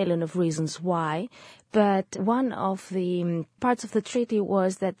a million of reasons why, but one of the parts of the treaty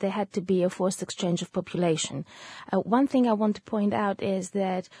was that there had to be a forced exchange of population. One thing I want to point out is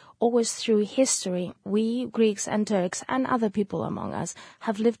that always through history, we Greeks and Turks and other people among us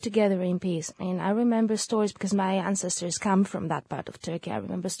have lived together in peace. I mean, I remember stories because my ancestors come from that part of Turkey. I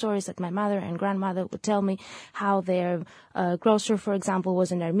remember stories that my mother and grandmother would tell me how their grocer, for example,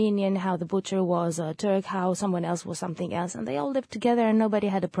 was an Armenian, how the butcher was a Turk, how someone else was something else, and they all lived together and nobody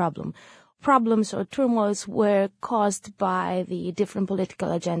had a problem. Problems or turmoils were caused by the different political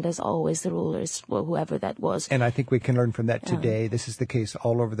agendas, always the rulers, or whoever that was. And I think we can learn from that today. This is the case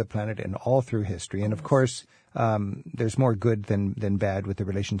all over the planet and all through history. And of course, there's more good than bad with the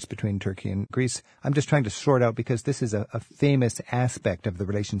relations between Turkey and Greece. I'm just trying to sort out, because this is a famous aspect of the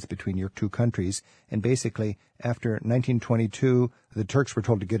relations between your two countries. And basically, after 1922, the Turks were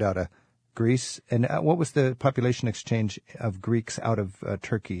told to get out of Greece. And what was the population exchange of Greeks out of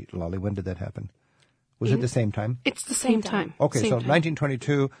Turkey, Lolly? When did that happen? Was it the same time? It's the same time. Okay, same so time.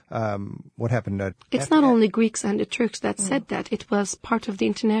 1922, what happened? It's not only Greeks and the Turks that said that. It was part of the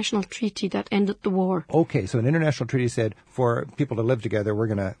international treaty that ended the war. Okay, so an international treaty said for people to live together, we're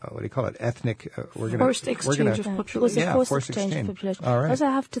going to, what do you call it, ethnic, forced exchange of population. It was a forced exchange of population. All right. Also,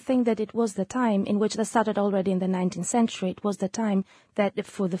 I have to think that it was the time in which that started already in the 19th century. It was the time that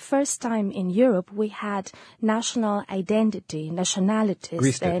for the first time in Europe, we had national identity, nationalities.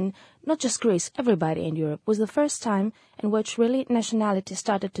 Greece did. And not just Greece, everybody in Europe. Was the first time in which really nationality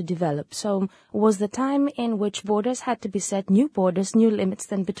started to develop. So was the time in which borders had to be set, new borders, new limits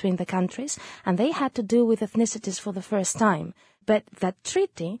then between the countries, and they had to do with ethnicities for the first time. But that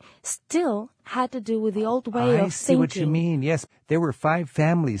treaty still had to do with the old way of thinking. I see what you mean. Yes, there were 5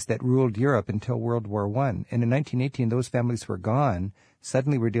 families that ruled Europe until World War I. And in 1918, those families were gone.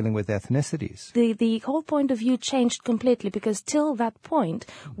 Suddenly we're dealing with ethnicities. The whole point of view changed completely, because till that point,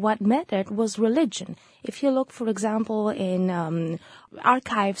 what mattered was religion. If you look, for example, in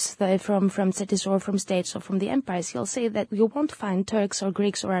archives from cities or from states or from the empires, you'll see that you won't find Turks or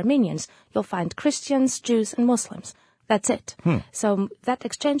Greeks or Armenians. You'll find Christians, Jews, and Muslims. That's it. So that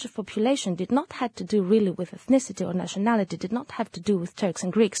exchange of population did not have to do really with ethnicity or nationality, did not have to do with Turks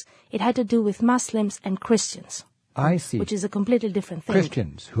and Greeks. It had to do with Muslims and Christians. I see. Which is a completely different thing.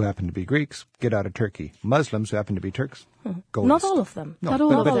 Christians who happen to be Greeks get out of Turkey. Muslims who happen to be Turks go Not east. all of them. No, Not but,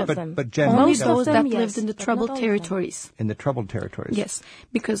 all but, of but, them. but generally, Only Most of those them, that yes, lived in the but not troubled all of them. territories. in the troubled territories. Yes,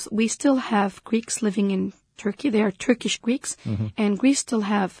 because we still have Greeks living in Turkey. They are Turkish Greeks. And Greece still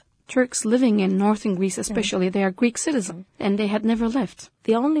have Turks living in northern Greece especially. They are Greek citizens, and they had never left.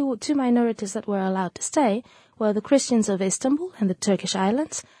 The only two minorities that were allowed to stay were the Christians of Istanbul and the Turkish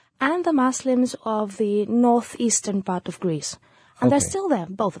islands, and the Muslims of the northeastern part of Greece. And they're Okay. still there,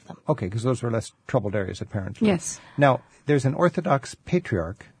 both of them. Okay, because those were less troubled areas, apparently. Yes. Now, there's an Orthodox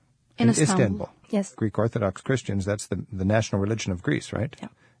patriarch In in Istanbul. Istanbul. Yes. Greek Orthodox Christians, that's the national religion of Greece, right? Yeah.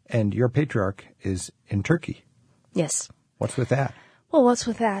 And your patriarch is in Turkey. Yes. What's with that? Well, what's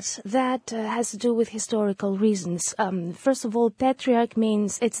with that? That has to do with historical reasons. First of all, patriarch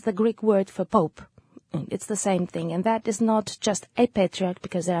means it's the Greek word for pope. It's the same thing. And that is not just a patriarch,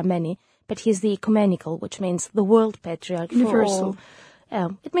 because there are many, but he's the ecumenical, which means the world patriarch. Universal. For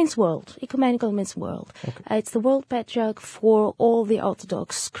all, it means world. Ecumenical means world. Okay. It's the world patriarch for all the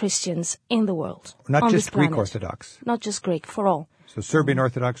Orthodox Christians in the world. Not on just this Greek planet. Orthodox. Not just Greek, for all. So Serbian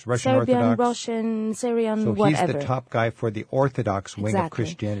Orthodox, Russian Serbian, Orthodox. Russian, Syrian, So whatever. he's the top guy for the Orthodox wing of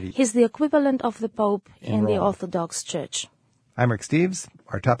Christianity. He's the equivalent of the Pope in the Rome. Orthodox Church. I'm Rick Steves.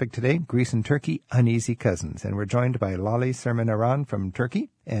 Our topic today, Greece and Turkey, uneasy cousins. And we're joined by Lali Serminaran from Turkey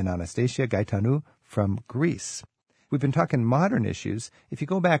and Anastasia Gaetanou from Greece. We've been talking modern issues. If you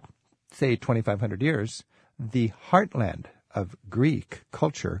go back, say, 2,500 years, the heartland of Greek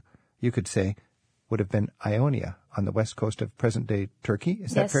culture, you could say, would have been Ionia on the west coast of present-day Turkey.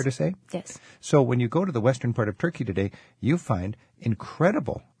 Is that Yes. fair to say? Yes. So when you go to the western part of Turkey today, you find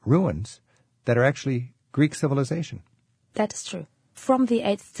incredible ruins that are actually Greek civilization. That is true. From the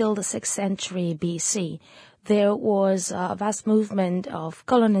 8th till the 6th century BC, there was a vast movement of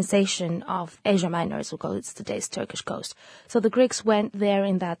colonization of Asia Minor, as we call it, today's Turkish coast. So the Greeks went there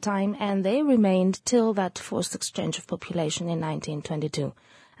in that time, and they remained till that forced exchange of population in 1922.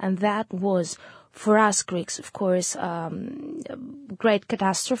 And that was, for us Greeks, of course, great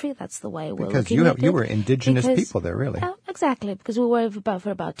catastrophe. That's the way we're Because looking at it. you were indigenous people there, really. Exactly, because we were for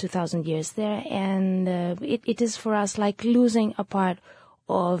about 2,000 years there, and it is for us like losing a part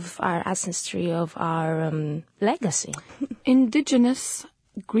of our ancestry, of our legacy. Indigenous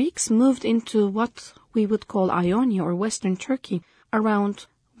Greeks moved into what we would call Ionia or Western Turkey around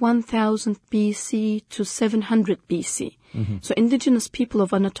 1000 BC to 700 BC. So indigenous people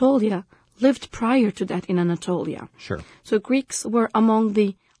of Anatolia lived prior to that in Anatolia. Sure. So Greeks were among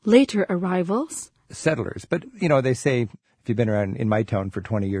the later arrivals. Settlers. But, they say if you've been around in my town for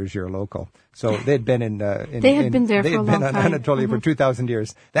 20 years, you're a local. So they'd been in They had been there for a long They had been time. on Anatolia for 2,000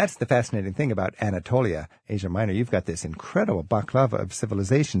 years. That's the fascinating thing about Anatolia, Asia Minor. You've got this incredible baklava of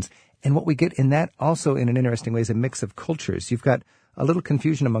civilizations. And what we get in that also in an interesting way is a mix of cultures. You've got a little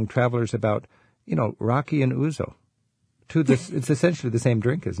confusion among travelers about, raki and ouzo. It's essentially the same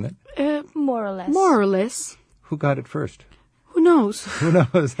drink, isn't it? More or less. More or less. Who got it first? Who knows? Who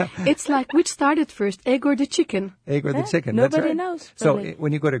knows? It's like which started first, egg or the chicken? Egg or the chicken. Nobody That's right. knows, So really.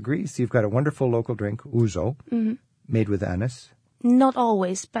 when you go to Greece, you've got a wonderful local drink, ouzo, made with anise. Not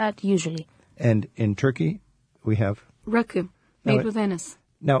always, but usually. And in Turkey, we have... Rakı, made with anise.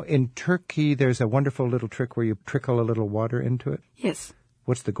 Now, in Turkey, there's a wonderful little trick where you trickle a little water into it. Yes.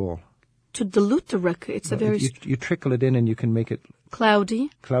 What's the goal? To dilute the rakı, it's a very You trickle it in and you can make it cloudy.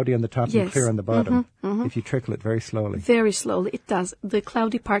 cloudy on the top and Yes. clear on the bottom if you trickle it very slowly. Very slowly, it does. The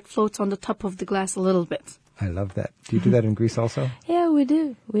cloudy part floats on the top of the glass a little bit. I love that. Do you do that in Greece also? Yeah, we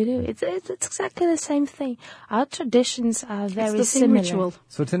do. It's exactly the same thing. Our traditions are very It's the same similar. ritual.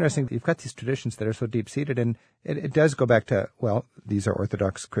 So it's interesting. You've got these traditions that are so deep-seated, and it does go back to, these are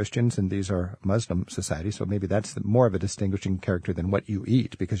Orthodox Christians and these are Muslim societies, so maybe that's more of a distinguishing character than what you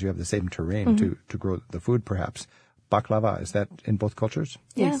eat, because you have the same terrain to grow the food, perhaps. Baklava, is that in both cultures?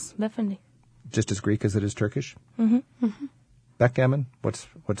 Yes. Yeah, definitely. Just as Greek as it is Turkish? Backgammon, what's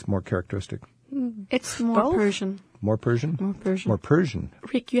more characteristic? It's more Both. Persian. More Persian? More Persian. More Persian.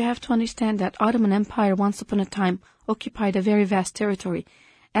 Rick, you have to understand that Ottoman Empire once upon a time occupied a very vast territory.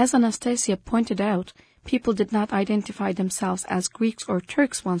 As Anastasia pointed out, people did not identify themselves as Greeks or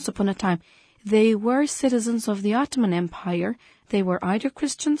Turks once upon a time. They were citizens of the Ottoman Empire. They were either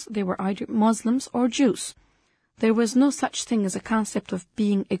Christians, they were either Muslims or Jews. There was no such thing as a concept of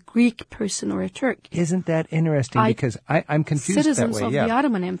being a Greek person or a Turk. Isn't that interesting? Because I'm confused that Citizens way. of Yeah. the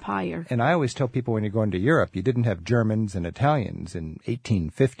Ottoman Empire. And I always tell people when you're going to Europe, you didn't have Germans and Italians. In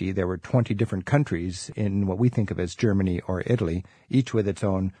 1850, there were 20 different countries in what we think of as Germany or Italy, each with its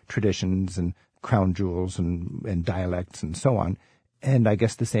own traditions and crown jewels and dialects and so on. And I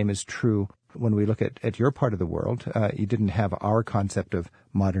guess the same is true when we look at your part of the world, you didn't have our concept of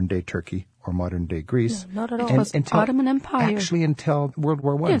modern-day Turkey or modern-day Greece. No, not at all. It was Ottoman Empire. Actually, until World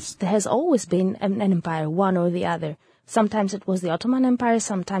War I. Yes. There has always been an empire, one or the other. Sometimes it was the Ottoman Empire,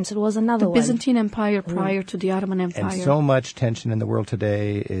 sometimes it was another one. The Byzantine Empire prior to the Ottoman Empire. And so much tension in the world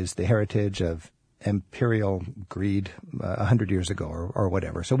today is the heritage of imperial greed 100 years ago or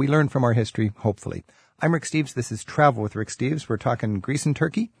whatever. So we learn from our history, hopefully. I'm Rick Steves. This is Travel with Rick Steves. We're talking Greece and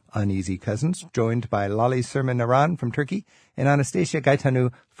Turkey, Uneasy Cousins, joined by Lali Sermin-Naran from Turkey and Anastasia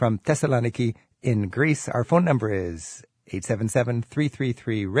Gaitanou from Thessaloniki in Greece. Our phone number is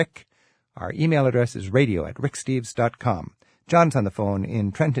 877-333-RICK. Our email address is radio@ricksteves.com. John's on the phone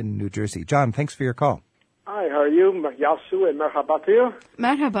in Trenton, New Jersey. John, thanks for your call. Hi, how are you? Yasu and merhaba to you.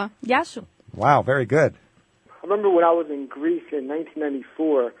 Merhaba. Yasu. Wow, very good. I remember when I was in Greece in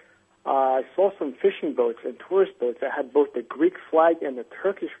 1994, I saw some fishing boats and tourist boats that had both the Greek flag and the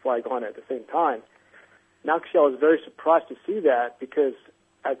Turkish flag on it at the same time. And actually, I was very surprised to see that because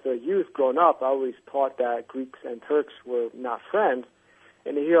as a youth growing up, I always thought that Greeks and Turks were not friends.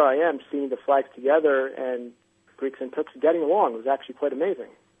 And here I am seeing the flags together and Greeks and Turks getting along. It was actually quite amazing.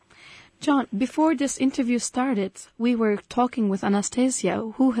 John, before this interview started, we were talking with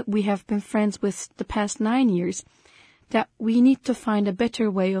Anastasia, who we have been friends with the past 9 years, that we need to find a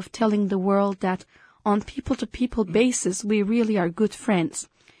better way of telling the world that on people-to-people basis we really are good friends.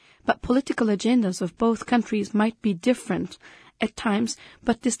 But political agendas of both countries might be different at times,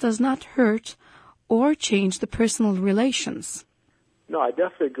 but this does not hurt or change the personal relations. No, I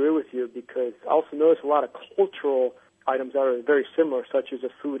definitely agree with you because I also notice a lot of cultural items that are very similar, such as the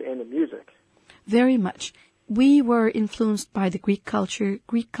food and the music. Very much. We were influenced by the Greek culture.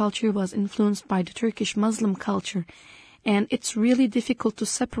 Greek culture was influenced by the Turkish Muslim culture. And it's really difficult to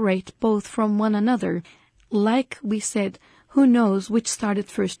separate both from one another. Like we said, who knows which started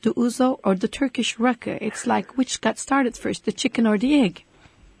first, the ouzo or the Turkish rakı? It's like which got started first, the chicken or the egg?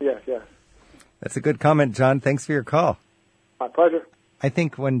 Yes, yes. That's a good comment, John. Thanks for your call. My pleasure. I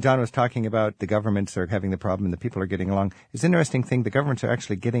think when John was talking about the governments are having the problem and the people are getting along, it's an interesting thing. The governments are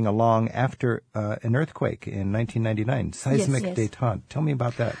actually getting along after an earthquake in 1999, seismic détente. Tell me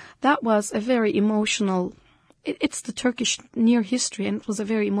about that. That was a very emotional, it's the Turkish near history, and it was a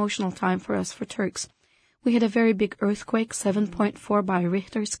very emotional time for us, for Turks. We had a very big earthquake, 7.4 by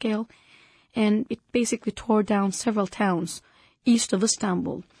Richter scale, and it basically tore down several towns east of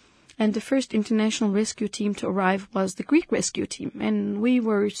Istanbul. And the first international rescue team to arrive was the Greek rescue team. And we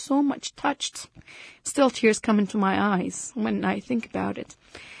were so much touched. Still tears come into my eyes when I think about it.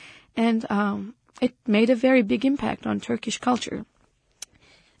 And it made a very big impact on Turkish culture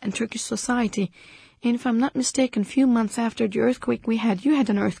and Turkish society. And if I'm not mistaken, a few months after the earthquake you had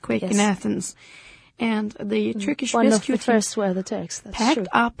an earthquake in Athens. And the Turkish rescue team first were the Turks. That's packed true.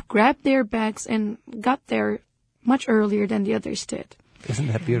 up, grabbed their bags, and got there much earlier than the others did. Isn't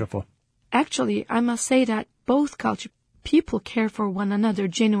that beautiful? Actually, I must say that both culture people care for one another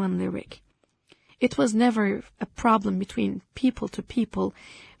genuinely, Rick. It was never a problem between people to people,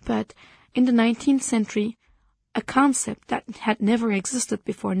 but in the 19th century, a concept that had never existed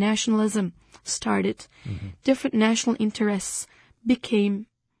before nationalism started. Mm-hmm. Different national interests became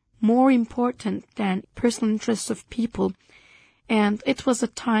more important than personal interests of people, and it was a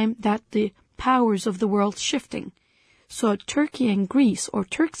time that the powers of the world shifting. So Turkey and Greece, or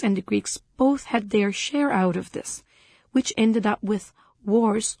Turks and the Greeks, both had their share out of this, which ended up with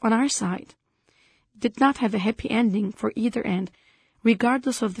wars on our side. Did not have a happy ending for either end.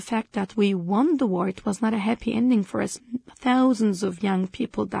 Regardless of the fact that we won the war, it was not a happy ending for us. Thousands of young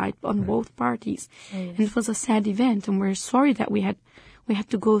people died on both parties. Yes. And it was a sad event, and we're sorry that we had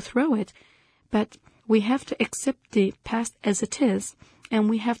to go through it. But we have to accept the past as it is, and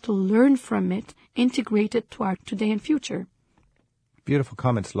we have to learn from it, integrate it to our today and future. Beautiful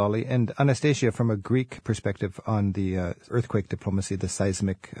comments, Lolly. And Anastasia, from a Greek perspective on the earthquake diplomacy, the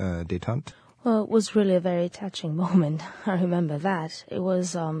seismic détente? Well, it was really a very touching moment. I remember that. It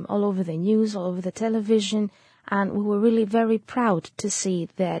was all over the news, all over the television, and we were really very proud to see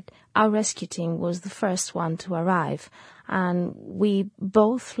that our rescue team was the first one to arrive. And we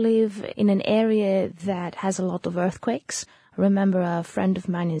both live in an area that has a lot of earthquakes. I remember a friend of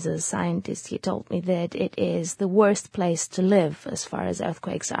mine is a scientist. He told me that it is the worst place to live as far as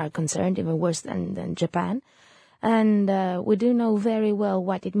earthquakes are concerned, even worse than Japan. And we do know very well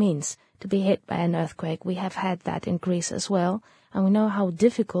what it means to be hit by an earthquake. We have had that in Greece as well. And we know how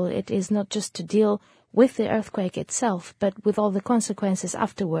difficult it is not just to deal with the earthquake itself, but with all the consequences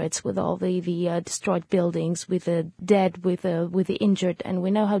afterwards, with all the destroyed buildings, with the dead, with the injured. And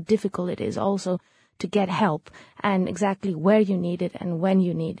we know how difficult it is also to get help and exactly where you need it and when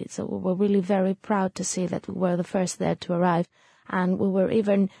you need it. So we were really very proud to see that we were the first there to arrive. And we were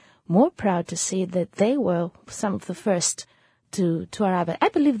even more proud to see that they were some of the first to arrive. I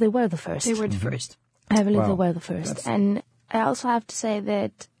believe they were the first. They were the first. I believe they were the first. And I also have to say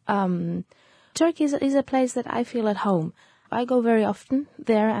that Turkey is a place that I feel at home. I go very often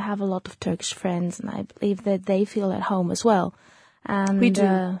there. I have a lot of Turkish friends, and I believe that they feel at home as well. And we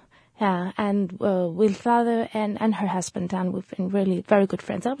do. With father and her husband, and we've been really very good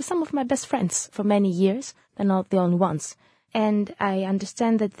friends. They were some of my best friends for many years. They're not the only ones. And I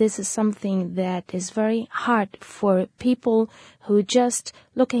understand that this is something that is very hard for people who just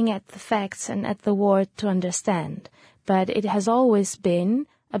looking at the facts and at the war to understand. But it has always been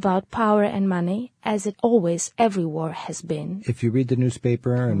about power and money, as it always, every war has been. If you read the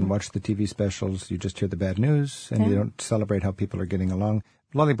newspaper and watch the TV specials, you just hear the bad news and you don't celebrate how people are getting along.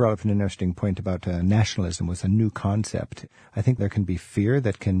 Lolly brought up an interesting point about nationalism was a new concept. I think there can be fear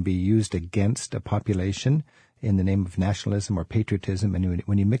that can be used against a population in the name of nationalism or patriotism. And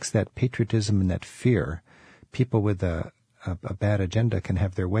when you mix that patriotism and that fear, people with a bad agenda can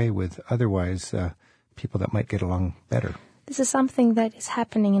have their way with otherwise people that might get along better. This is something that is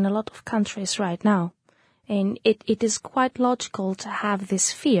happening in a lot of countries right now. And it is quite logical to have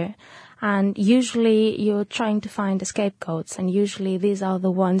this fear. And usually you're trying to find scapegoats. And usually these are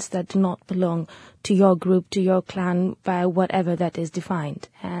the ones that do not belong to your group, to your clan, by whatever that is defined.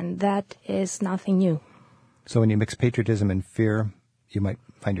 And that is nothing new. So when you mix patriotism and fear, you might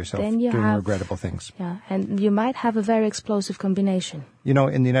find yourself doing regrettable things. Yeah, and you might have a very explosive combination. You know,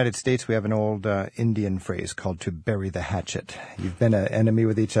 in the United States, we have an old Indian phrase called to bury the hatchet. You've been an enemy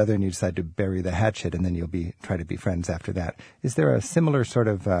with each other and you decide to bury the hatchet, and then you'll try to be friends after that. Is there a similar sort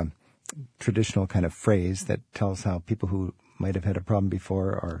of traditional kind of phrase that tells how people who might have had a problem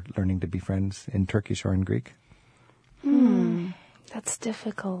before are learning to be friends in Turkish or in Greek? That's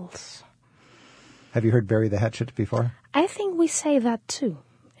difficult. Have you heard bury the hatchet before? I think we say that too,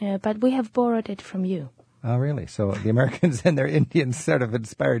 but we have borrowed it from you. Oh, really? So the Americans and their Indians sort of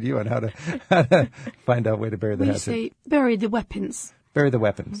inspired you on how to find out a way to bury the hatchet. We say bury the weapons. Bury the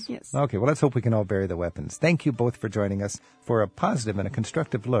weapons. Yes. Okay, well, let's hope we can all bury the weapons. Thank you both for joining us for a positive and a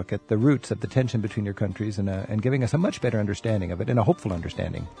constructive look at the roots of the tension between your countries and giving us a much better understanding of it and a hopeful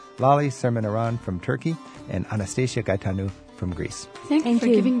understanding. Lali Sermanaran from Turkey and Anastasia Gaetanu from Greece. Thank you for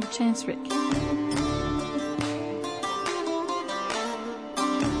giving the chance, Rick.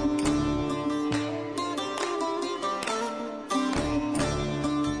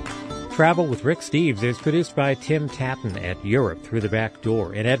 Travel with Rick Steves is produced by Tim Tatton at Europe Through the Back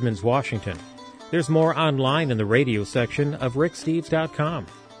Door in Edmonds, Washington. There's more online in the radio section of ricksteves.com.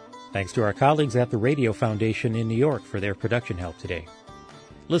 Thanks to our colleagues at the Radio Foundation in New York for their production help today.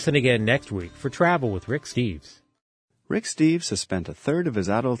 Listen again next week for Travel with Rick Steves. Rick Steves has spent a third of his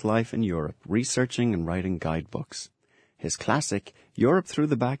adult life in Europe researching and writing guidebooks. His classic, Europe Through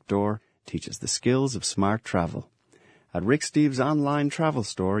the Back Door, teaches the skills of smart travel. At Rick Steves' online travel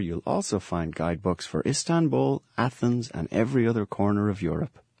store, you'll also find guidebooks for Istanbul, Athens, and every other corner of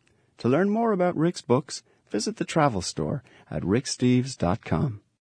Europe. To learn more about Rick's books, visit the travel store at ricksteves.com.